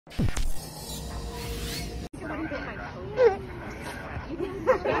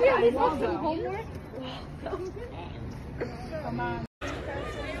Come on.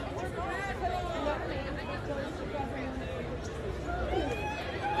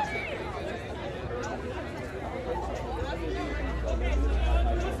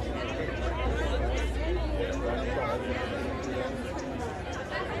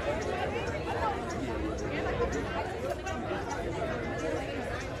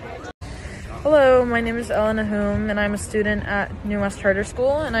 Hello, my name is Ella Nahum, and I'm a student at New West Charter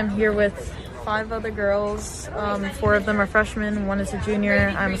School, and I'm here with 5 other girls. 4 of them are freshmen, 1 is a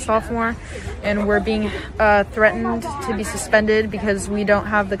junior, I'm a sophomore, and we're being threatened to be suspended because we don't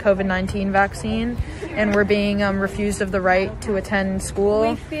have the COVID-19 vaccine, and we're being refused of the right to attend school.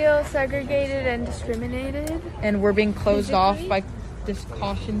 We feel segregated and discriminated. And we're being closed off by this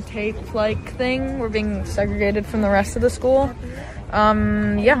caution tape-like thing. We're being segregated from the rest of the school.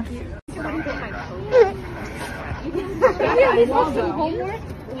 Yeah.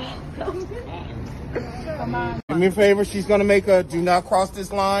 Do me a favor, she's gonna make a do not cross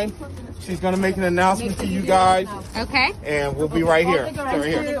this line. She's gonna make an announcement to you guys. Okay. And we'll be right here. Right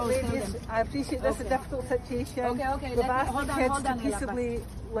here. Ladies, I appreciate this is a difficult situation. Okay. We've asked the kids to peaceably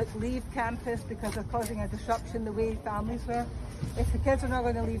leave campus because they're causing a disruption the way families were. If the kids are not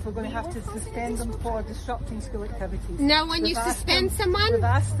going to leave, we're going to have to suspend them for disrupting school activities. Now, when you suspend someone, we've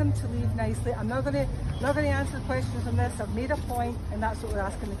asked them to leave nicely. I'm not going to answer the questions on this. I've made a point, and that's what we're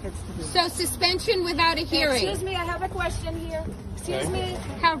asking the kids to do. so suspension without a hearing. Excuse me, I have a question here. Excuse me.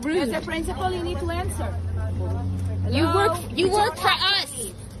 How rude. As a principal, you need to answer. You work for us.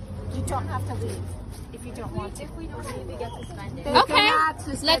 You don't have to leave if you don't want to. If we don't leave, we get suspended. Okay.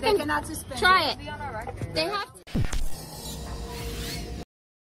 Let them try it. They have to.